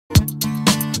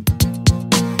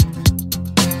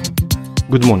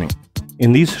Good morning.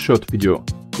 In this short video,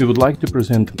 we would like to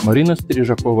present Marina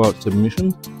Sterijakova's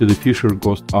submission to the Fisher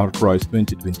Ghost Art Prize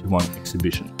 2021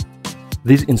 exhibition.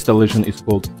 This installation is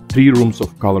called 3 Rooms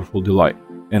of Colorful Delight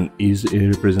and is a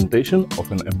representation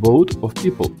of an abode of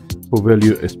people who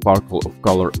value a sparkle of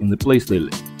color in the place they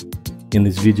live. In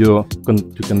this video,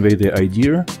 to convey the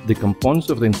idea, the components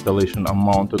of the installation are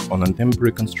mounted on a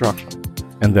temporary construction,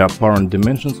 and the apparent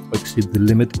dimensions exceed the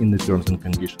limit in the terms and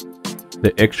conditions.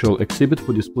 The actual exhibit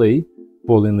for display,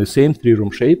 following the same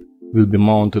 3-room shape, will be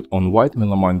mounted on white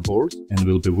melamine boards and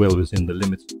will be well within the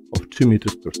limits of 2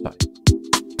 meters per side.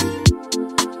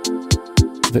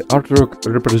 The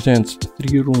artwork represents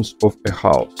 3 rooms of a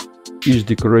house, each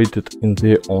decorated in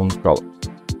their own color,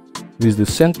 with the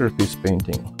centerpiece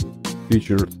painting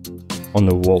featured on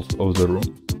the walls of the room.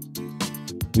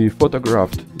 We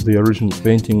photographed the original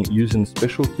painting using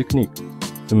special technique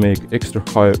to make extra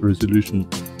high resolution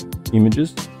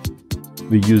images.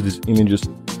 We use these images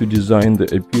to design the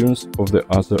appearance of the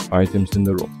other items in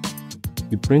the room.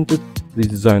 We printed the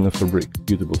design of fabric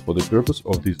suitable for the purpose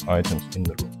of these items in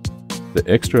the room. The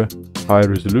extra high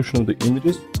resolution of the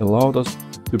images allowed us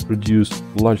to produce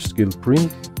large-scale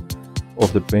print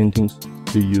of the paintings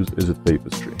to use as a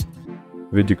tapestry.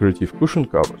 The decorative cushion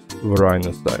covers vary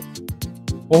in size.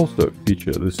 Also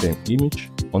feature the same image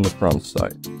on the front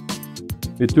side.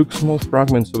 We took small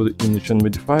fragments of the image and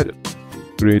modified it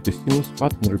to create a seamless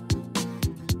pattern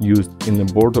used in the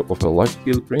border of a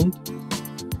large-scale print,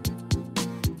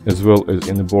 as well as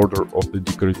in the border of the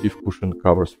decorative cushion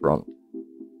covers front.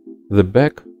 The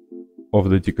back of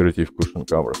the decorative cushion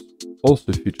covers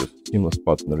also features seamless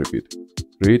pattern repeat,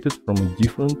 created from a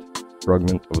different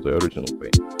fragment of the original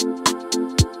paint.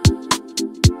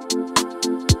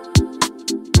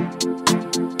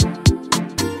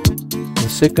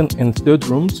 The second and third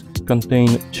rooms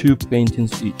contain 2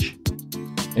 paintings each,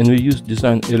 and we used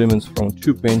design elements from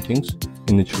 2 paintings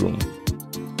in each room.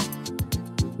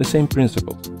 The same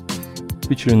principles,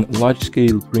 featuring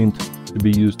large-scale print to be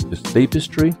used as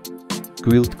tapestry,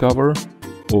 quilt cover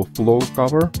or floor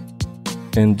cover,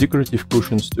 and decorative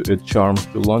cushions to add charm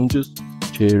to lounges,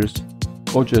 chairs,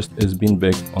 or just as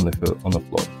beanbags on the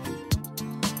floor.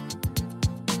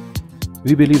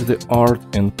 We believe the art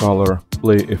and color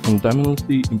play a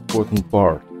fundamentally important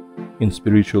part in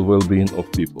spiritual well-being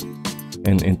of people,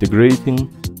 and integrating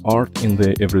art in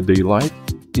their everyday life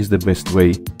is the best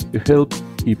way to help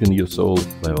keeping your soul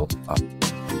level up.